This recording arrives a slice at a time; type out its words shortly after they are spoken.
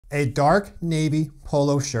A dark navy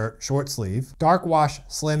polo shirt, short sleeve, dark wash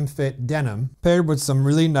slim fit denim, paired with some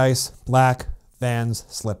really nice black Vans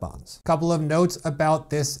slip-ons. Couple of notes about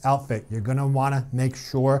this outfit. You're gonna wanna make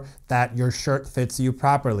sure that your shirt fits you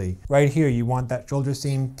properly. Right here, you want that shoulder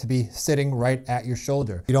seam to be sitting right at your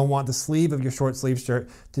shoulder. You don't want the sleeve of your short sleeve shirt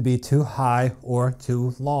to be too high or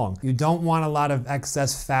too long. You don't want a lot of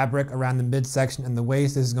excess fabric around the midsection and the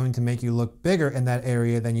waist. This is going to make you look bigger in that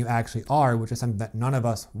area than you actually are, which is something that none of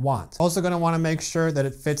us want. Also gonna wanna make sure that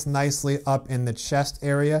it fits nicely up in the chest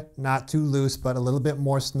area, not too loose, but a little bit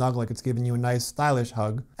more snug, like it's giving you a nice stylish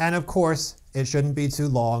hug. And of course, it shouldn't be too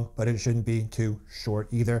long, but it shouldn't be too short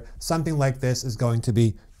either. Something like this is going to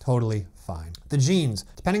be totally fine. The jeans,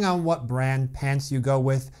 depending on what brand pants you go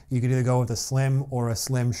with, you could either go with a slim or a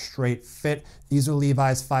slim straight fit. These are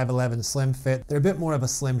Levi's 511 slim fit. They're a bit more of a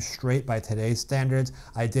slim straight by today's standards.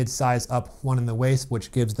 I did size up one in the waist,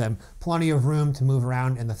 which gives them plenty of room to move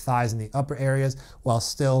around in the thighs and the upper areas while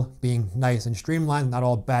still being nice and streamlined, not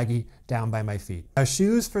all baggy down by my feet. Now,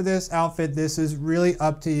 shoes for this outfit, this is really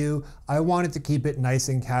up to you. I wanted to keep it nice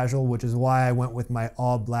and casual, which is why I went with my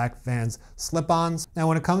all black Vans slip-ons. Now,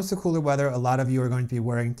 when it comes to cooler weather, a lot of you are going to be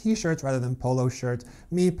wearing t-shirts rather than polo shirts.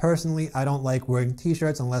 Me personally, I don't like wearing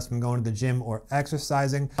t-shirts unless I'm going to the gym or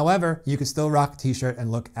exercising. However, you can still rock a t-shirt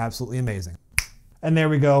and look absolutely amazing. And there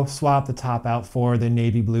we go, swap the top out for the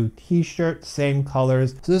navy blue t-shirt, same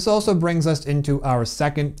colors. So this also brings us into our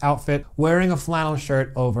second outfit, wearing a flannel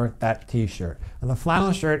shirt over that t-shirt. And the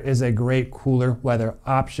flannel shirt is a great cooler weather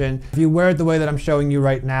option. If you wear it the way that I'm showing you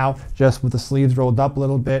right now, just with the sleeves rolled up a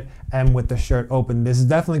little bit and with the shirt open, this is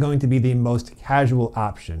definitely going to be the most casual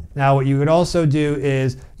option. Now, what you could also do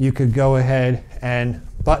is you could go ahead and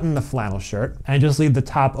button the flannel shirt and just leave the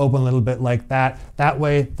top open a little bit like that. That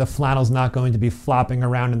way the flannel's not going to be flopping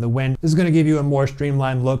around in the wind. This is going to give you a more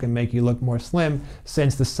streamlined look and make you look more slim,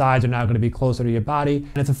 since the sides are now going to be closer to your body.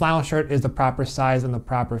 And if the flannel shirt is the proper size and the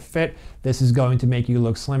proper fit, this is going to make you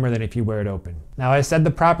look slimmer than if you wear it open. Now, I said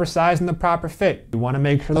the proper size and the proper fit. You want to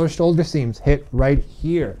make sure those shoulder seams hit right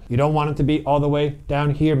here. You don't want it to be all the way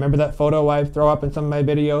down here. Remember that photo I throw up in some of my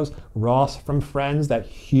videos? Ross from Friends, that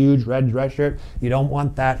huge red dress shirt. You don't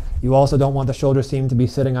want that. You also don't want the shoulder seam to be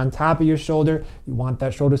sitting on top of your shoulder. You want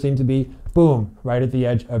that shoulder seam to be, boom, right at the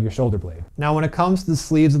edge of your shoulder blade. Now, when it comes to the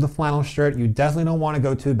sleeves of the flannel shirt, you definitely don't want to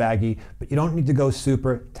go too baggy, but you don't need to go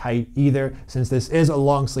super tight either, since this is a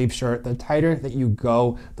long sleeve shirt. The tighter that you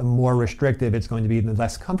go, the more restrictive it's going to be, and the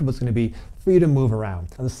less comfortable it's going to be for you to move around.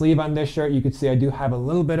 Now, the sleeve on this shirt, you can see I do have a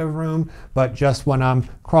little bit of room, but just when I'm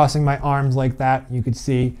crossing my arms like that, you can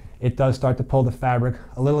see it does start to pull the fabric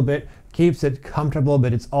a little bit. Keeps it comfortable,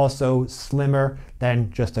 but it's also slimmer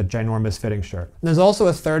than just a ginormous fitting shirt. And there's also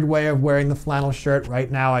a third way of wearing the flannel shirt.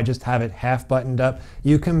 Right now, I just have it half buttoned up.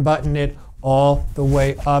 You can button it all the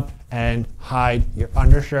way up and hide your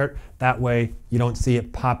undershirt. That way you don't see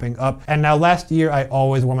it popping up. And now, last year I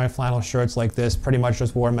always wore my flannel shirts like this, pretty much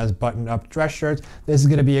just wore them as buttoned up dress shirts. This is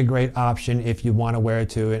gonna be a great option if you wanna wear it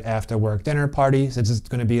to an after work dinner party, since it's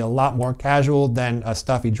gonna be a lot more casual than a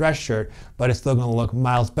stuffy dress shirt, but it's still gonna look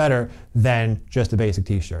miles better than just a basic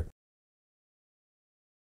t-shirt.